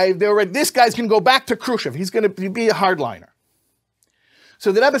 85, they were, this guy's going to go back to Khrushchev. He's going to be a hardliner.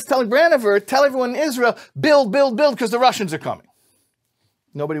 So the Rebbe's telling Branover, tell everyone in Israel, build, build, build, because the Russians are coming.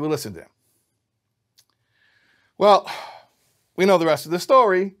 Nobody will listen to him. Well, we know the rest of the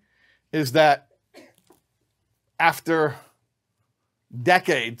story is that after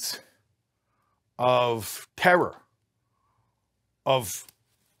decades of terror, of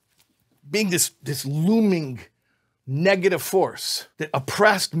being this looming negative force that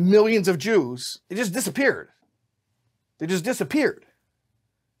oppressed millions of Jews, it just disappeared. They just disappeared.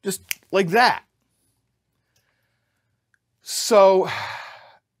 Just like that. So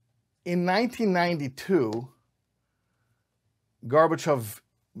in 1992, Gorbachev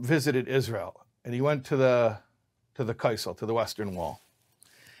visited Israel, and he went to the Kaisel, to the Western Wall.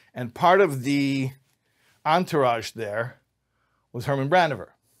 And part of the entourage there was Herman Branover,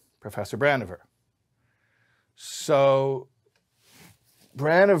 Professor Branover. So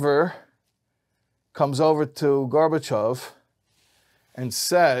Branover comes over to Gorbachev and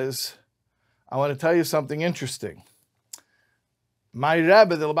says, I want to tell you something interesting. My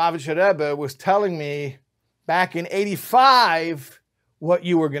Rebbe, the Lubavitcher Rebbe, was telling me back in 85 what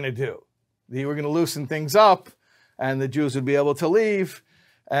you were going to do. That you were going to loosen things up and the Jews would be able to leave.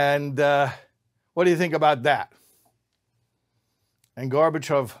 And what do you think about that? And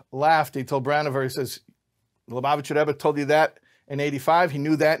Gorbachev laughed. He told Branover, he says, the Lubavitcher Rebbe told you that in 85? He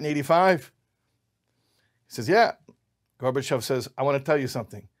knew that in 85? He says, yeah. Gorbachev says, I want to tell you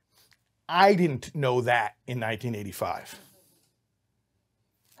something. I didn't know that in 1985.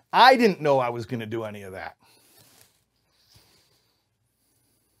 I didn't know I was going to do any of that.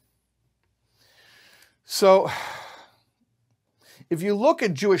 So, if you look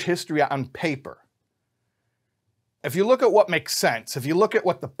at Jewish history on paper, if you look at what makes sense, if you look at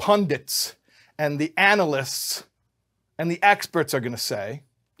what the pundits and the analysts and the experts are going to say,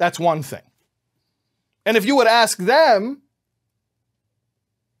 that's one thing. And if you would ask them,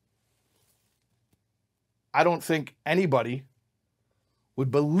 I don't think anybody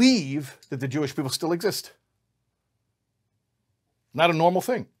would believe that the Jewish people still exist. Not a normal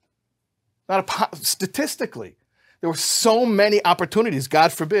thing. Statistically, there were so many opportunities,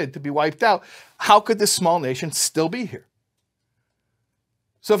 God forbid, to be wiped out. How could this small nation still be here?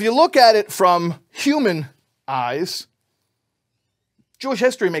 So if you look at it from human eyes, Jewish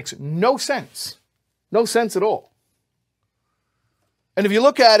history makes no sense. No sense at all. And if you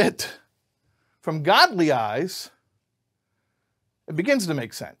look at it from godly eyes, it begins to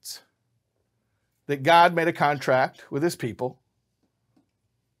make sense. That God made a contract with his people,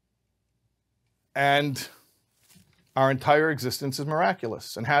 and our entire existence is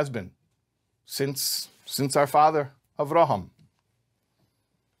miraculous and has been since our father Avraham.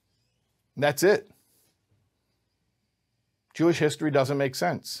 That's it. Jewish history doesn't make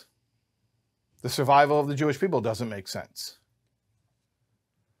sense. The survival of the Jewish people doesn't make sense.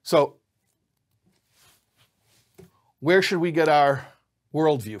 So where should we get our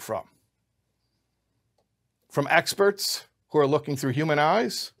worldview from? From experts who are looking through human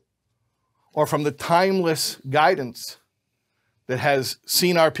eyes, or from the timeless guidance that has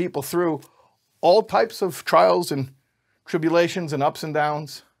seen our people through all types of trials and tribulations and ups and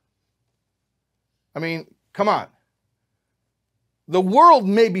downs? I mean, come on. The world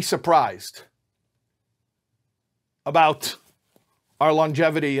may be surprised about our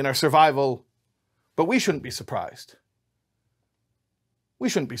longevity and our survival, but we shouldn't be surprised. We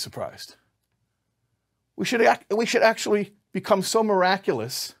shouldn't be surprised. We should actually become so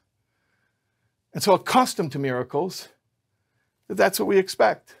miraculous and so accustomed to miracles that that's what we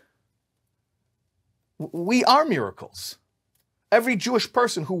expect. We are miracles. Every Jewish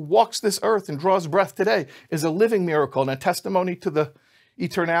person who walks this earth and draws breath today is a living miracle and a testimony to the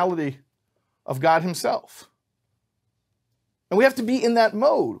eternality of God himself. And we have to be in that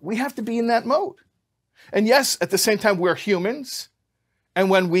mode. We have to be in that mode. And yes, at the same time, we're humans. And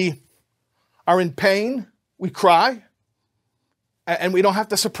when we are in pain, we cry. And we don't have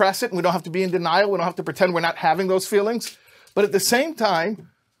to suppress it. And we don't have to be in denial. We don't have to pretend we're not having those feelings. But at the same time,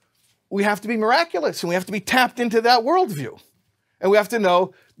 we have to be miraculous. And we have to be tapped into that worldview. And we have to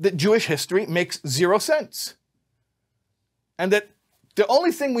know that Jewish history makes zero sense. And that the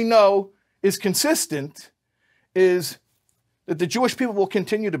only thing we know is consistent is that the Jewish people will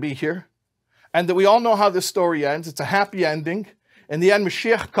continue to be here, and that we all know how this story ends. It's a happy ending. In the end,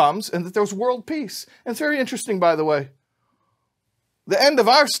 Mashiach comes, and that there's world peace. And it's very interesting, by the way. The end of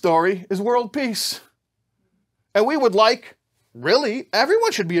our story is world peace. And we would like, really,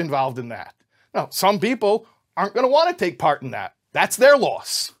 everyone should be involved in that. Now, some people aren't going to want to take part in that. That's their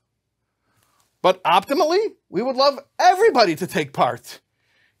loss. But optimally, we would love everybody to take part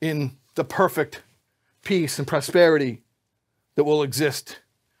in the perfect peace and prosperity that will exist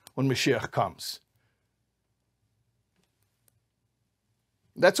when Mashiach comes.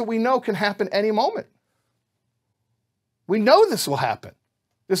 That's what we know can happen any moment. We know this will happen.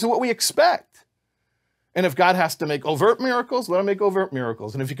 This is what we expect. And if God has to make overt miracles, let him make overt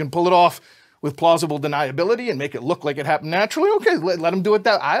miracles. And if you can pull it off with plausible deniability and make it look like it happened naturally, okay, let him do it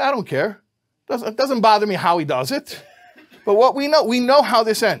that. I don't care. It doesn't bother me how he does it. But what we know how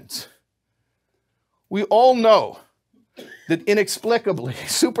this ends. We all know that inexplicably,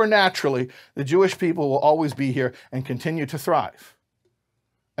 supernaturally, the Jewish people will always be here and continue to thrive.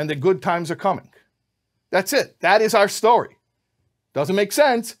 And the good times are coming. That's it. That is our story. Doesn't make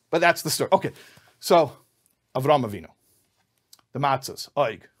sense, but that's the story. Okay, so Avram Avinu, the matzahs,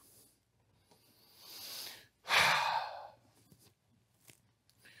 oig.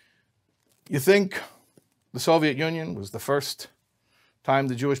 You think the Soviet Union was the first time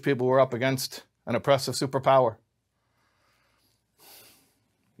the Jewish people were up against an oppressive superpower?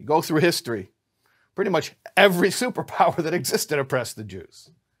 You go through history, pretty much every superpower that existed oppressed the Jews.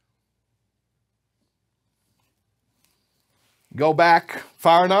 Go back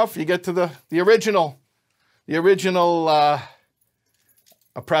far enough, you get to the original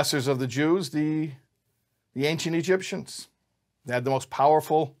oppressors of the Jews, the ancient Egyptians. They had the most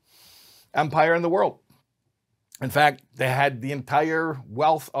powerful empire in the world. In fact, they had the entire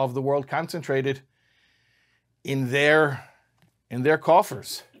wealth of the world concentrated in their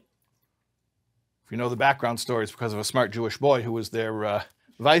coffers. If you know the background story, it's because of a smart Jewish boy who was their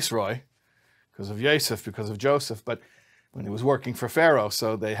viceroy, because of Yosef, because of Joseph. But when he was working for Pharaoh,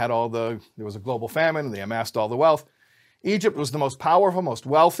 so they had there was a global famine, and they amassed all the wealth. Egypt was the most powerful, most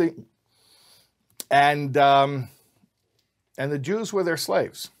wealthy, and the Jews were their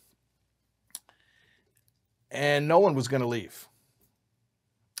slaves. And no one was going to leave.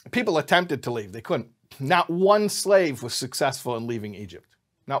 People attempted to leave. They couldn't. Not one slave was successful in leaving Egypt.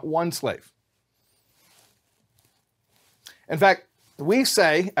 Not one slave. In fact, we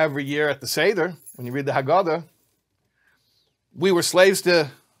say every year at the Seder, when you read the Haggadah, we were slaves to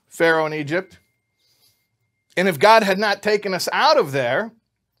Pharaoh in Egypt. And if God had not taken us out of there,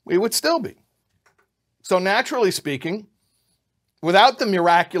 we would still be. So naturally speaking, without the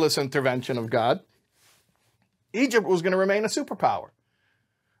miraculous intervention of God, Egypt was going to remain a superpower.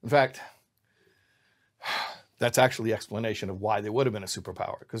 In fact, that's actually the explanation of why they would have been a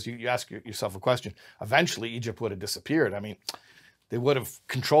superpower. Because you ask yourself a question. Eventually, Egypt would have disappeared. I mean, they would have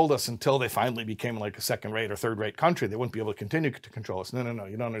controlled us until they finally became like a second-rate or third-rate country. They wouldn't be able to continue to control us. No,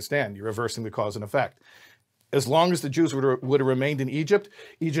 you don't understand. You're reversing the cause and effect. As long as the Jews would have remained in Egypt,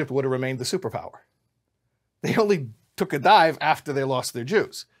 Egypt would have remained the superpower. They only took a dive after they lost their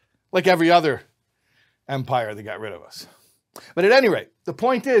Jews, like every other empire that got rid of us. But at any rate, the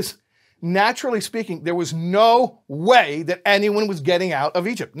point is, naturally speaking, there was no way that anyone was getting out of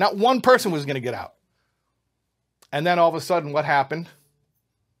Egypt. Not one person was going to get out. And then all of a sudden, what happened?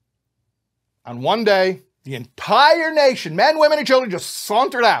 On one day, the entire nation, men, women, and children, just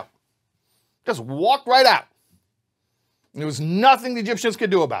sauntered out. Just walked right out. And there was nothing the Egyptians could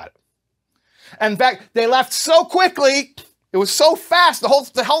do about it. And in fact, they left so quickly, it was so fast, the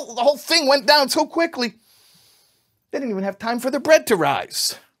whole thing went down so quickly, they didn't even have time for the bread to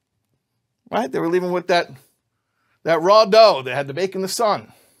rise. Right? They were leaving with that raw dough they had to bake in the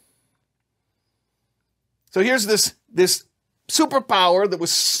sun. So here's this superpower that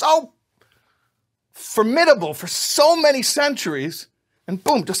was so formidable for so many centuries, and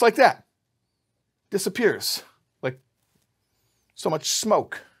boom, just like that, disappears like so much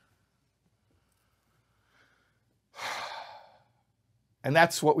smoke. And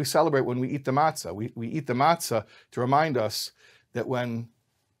that's what we celebrate when we eat the matzah. We eat the matzah to remind us that when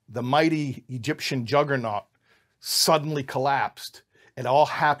the mighty Egyptian juggernaut suddenly collapsed, it all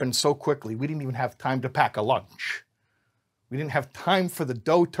happened so quickly, we didn't even have time to pack a lunch. We didn't have time for the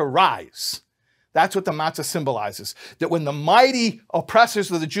dough to rise. That's what the matzah symbolizes. That when the mighty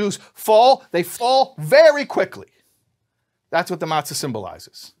oppressors of the Jews fall, they fall very quickly. That's what the matzah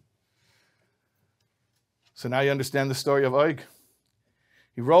symbolizes. So now you understand the story of Og.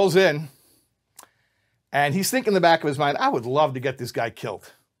 He rolls in, and he's thinking in the back of his mind, I would love to get this guy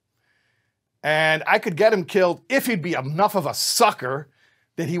killed. And I could get him killed if he'd be enough of a sucker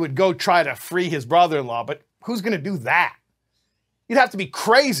that he would go try to free his brother-in-law. But who's going to do that? You'd have to be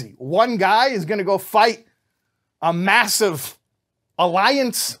crazy. One guy is going to go fight a massive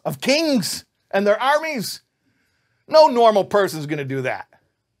alliance of kings and their armies. No normal person is going to do that.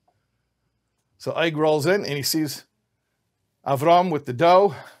 So Og rolls in, and he sees Avram with the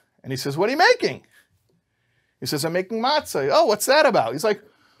dough, and he says, what are you making? He says, I'm making matzah. Oh, what's that about? He's like,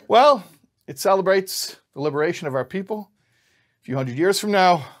 well, it celebrates the liberation of our people. A few hundred years from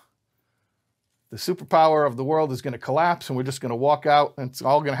now, the superpower of the world is going to collapse, and we're just going to walk out, and it's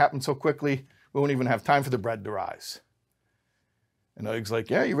all going to happen so quickly, we won't even have time for the bread to rise. And Og's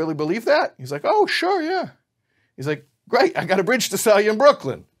like, yeah, you really believe that? He's like, oh, sure, yeah. He's like, great, I got a bridge to sell you in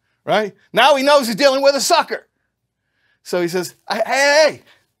Brooklyn, right? Now he knows he's dealing with a sucker. So he says, hey,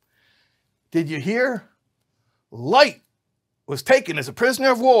 did you hear? Light was taken as a prisoner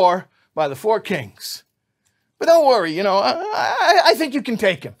of war by the 4 kings. But don't worry, I think you can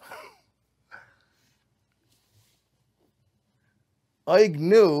take him. Og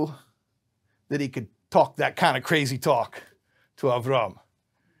knew that he could talk that kind of crazy talk to Avram,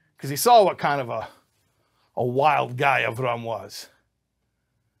 because he saw what kind of a wild guy Avram was.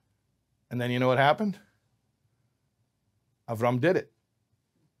 And then you know what happened? Avram did it.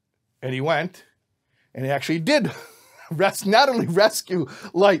 And he went, and he actually did not only rescue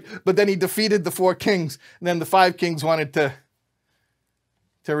Light, but then he defeated the 4 kings. And then the 5 kings wanted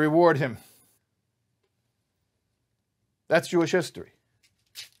to reward him. That's Jewish history.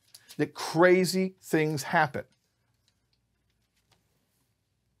 That crazy things happen.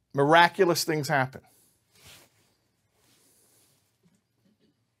 Miraculous things happen.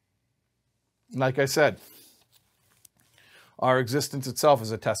 Like I said, our existence itself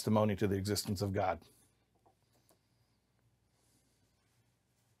is a testimony to the existence of God.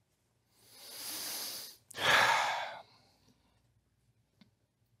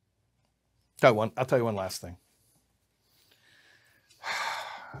 I'll tell you one last thing.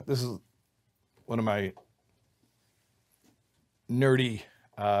 This is one of my nerdy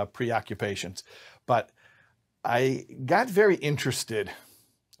preoccupations, but I got very interested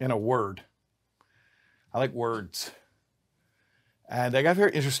in a word. I like words. And I got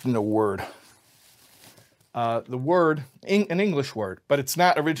very interested in a word. The word, an English word, but it's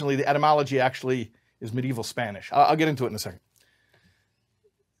not originally, the etymology actually is medieval Spanish. I'll get into it in a second.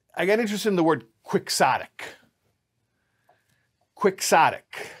 I got interested in the word quixotic.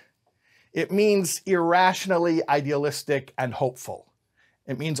 Quixotic. It means irrationally idealistic and hopeful.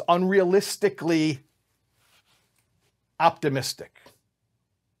 It means unrealistically optimistic.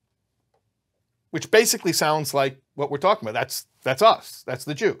 Which basically sounds like what we're talking about. That's us. That's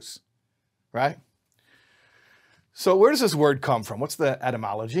the Jews, right? So where does this word come from? What's the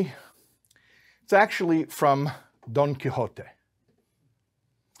etymology? It's actually from Don Quixote.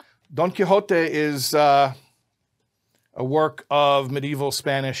 Don Quixote is a work of medieval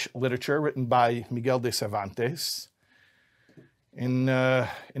Spanish literature written by Miguel de Cervantes. In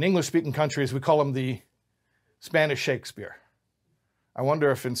English-speaking countries, we call him the Spanish Shakespeare. I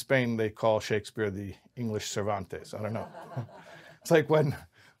wonder if in Spain they call Shakespeare the English Cervantes. I don't know. It's like when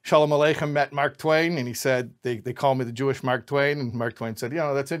Shalom Aleichem met Mark Twain, and he said, they call me the Jewish Mark Twain, and Mark Twain said,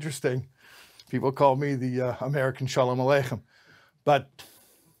 that's interesting. People call me the American Shalom Aleichem. But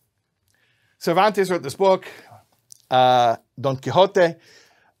Cervantes wrote this book, Don Quixote.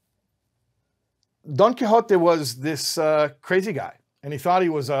 Don Quixote was this crazy guy, and he thought he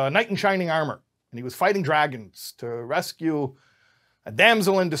was a knight in shining armor, and he was fighting dragons to rescue a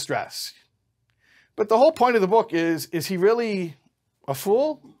damsel in distress. But the whole point of the book is he really a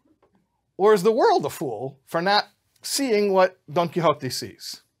fool? Or is the world a fool for not seeing what Don Quixote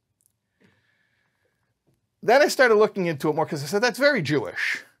sees? Then I started looking into it more because I said, that's very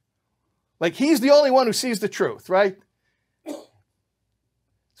Jewish. Like, he's the only one who sees the truth, right?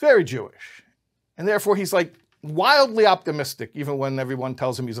 It's very Jewish. And therefore, he's like wildly optimistic, even when everyone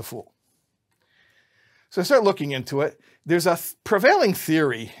tells him he's a fool. So I started looking into it. There's a prevailing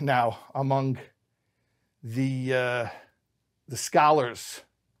theory now among the scholars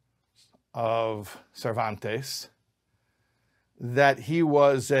of Cervantes that he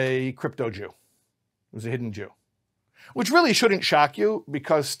was a crypto-Jew. He was a hidden Jew, which really shouldn't shock you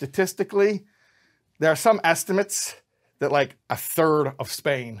because statistically, there are some estimates that like a third of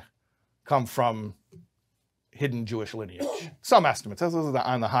Spain come from hidden Jewish lineage. Some estimates, those are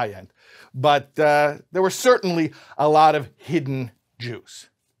on the high end. But there were certainly a lot of hidden Jews.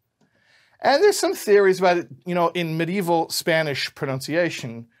 And there's some theories about it, you know, in medieval Spanish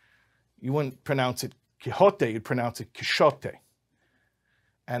pronunciation, you wouldn't pronounce it Quixote, you'd pronounce it Quixote.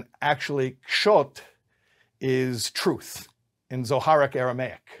 And actually, Quixote is truth in Zoharic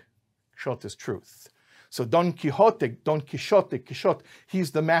Aramaic. Quixote is truth. So Don Quixote, Quixote,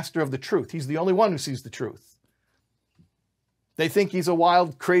 he's the master of the truth. He's the only one who sees the truth. They think he's a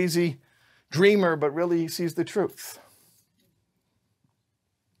wild, crazy dreamer, but really he sees the truth.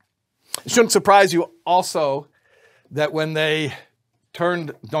 It shouldn't surprise you also that when they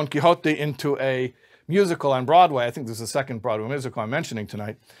turned Don Quixote into a musical on Broadway, I think this is the second Broadway musical I'm mentioning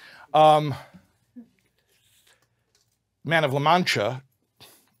tonight, Man of La Mancha,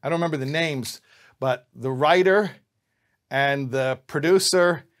 I don't remember the names, but the writer and the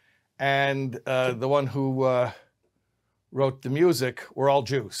producer and the one who wrote the music were all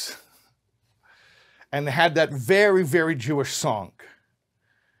Jews. And they had that very, very Jewish song.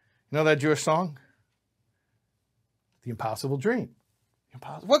 You know that Jewish song? The Impossible Dream.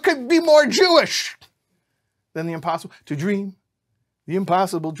 What could be more Jewish than the impossible? To dream the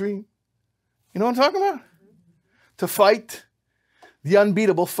impossible dream. You know what I'm talking about? To fight the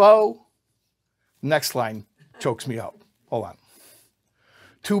unbeatable foe. Next line chokes me up. Hold on.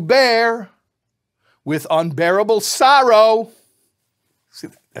 To bear with unbearable sorrow. See,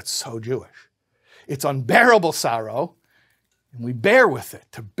 that's so Jewish. It's unbearable sorrow, and we bear with it.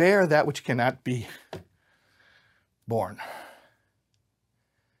 To bear that which cannot be borne.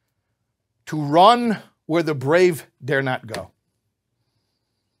 To run where the brave dare not go.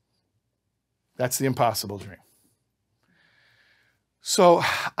 That's the impossible dream. So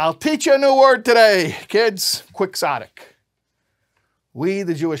I'll teach you a new word today, kids. Quixotic. We,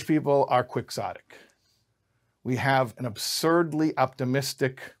 the Jewish people, are quixotic. We have an absurdly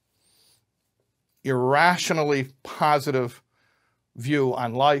optimistic, irrationally positive view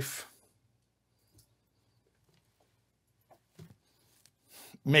on life.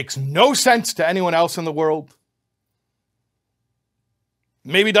 Makes no sense to anyone else in the world.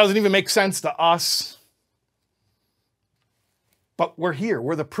 Maybe doesn't even make sense to us. But we're here.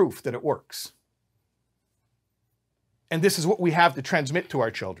 We're the proof that it works. And this is what we have to transmit to our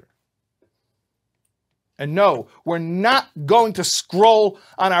children. And no, we're not going to scroll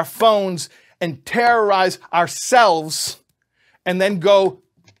on our phones and terrorize ourselves and then go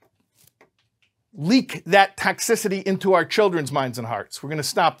leak that toxicity into our children's minds and hearts. We're going to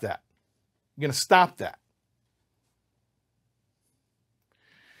stop that. We're going to stop that.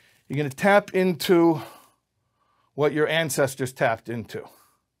 You're going to tap into what your ancestors tapped into.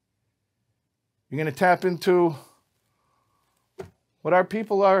 You're going to tap into what our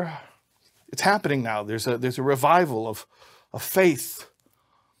people are. It's happening now. There's a revival of faith,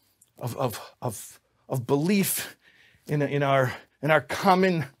 of belief in our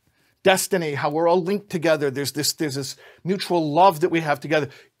common destiny, how we're all linked together. There's this mutual love that we have together.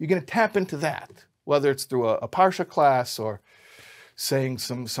 You're going to tap into that, whether it's through a Parsha class or saying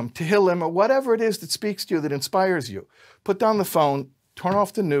some Tehillim or whatever it is that speaks to you, that inspires you. Put down the phone, turn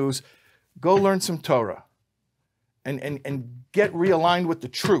off the news, go learn some Torah, and get realigned with the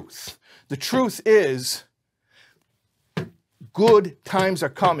truth. The truth is, good times are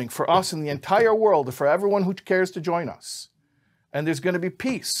coming for us and the entire world, and for everyone who cares to join us. And there's going to be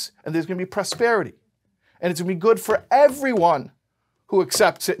peace, and there's going to be prosperity. And it's going to be good for everyone who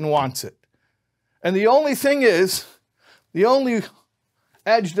accepts it and wants it. And the only thing is, the only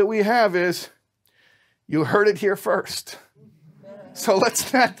edge that we have is, you heard it here first. So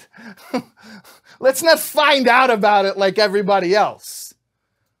let's let's not find out about it like everybody else.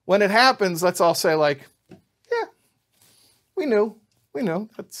 When it happens, let's all say like, yeah, we knew.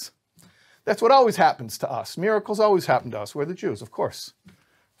 That's what always happens to us. Miracles always happen to us. We're the Jews, of course.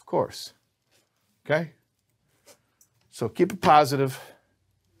 Of course. Okay? So keep it positive.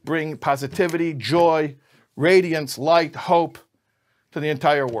 Bring positivity, joy, radiance, light, hope to the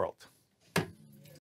entire world.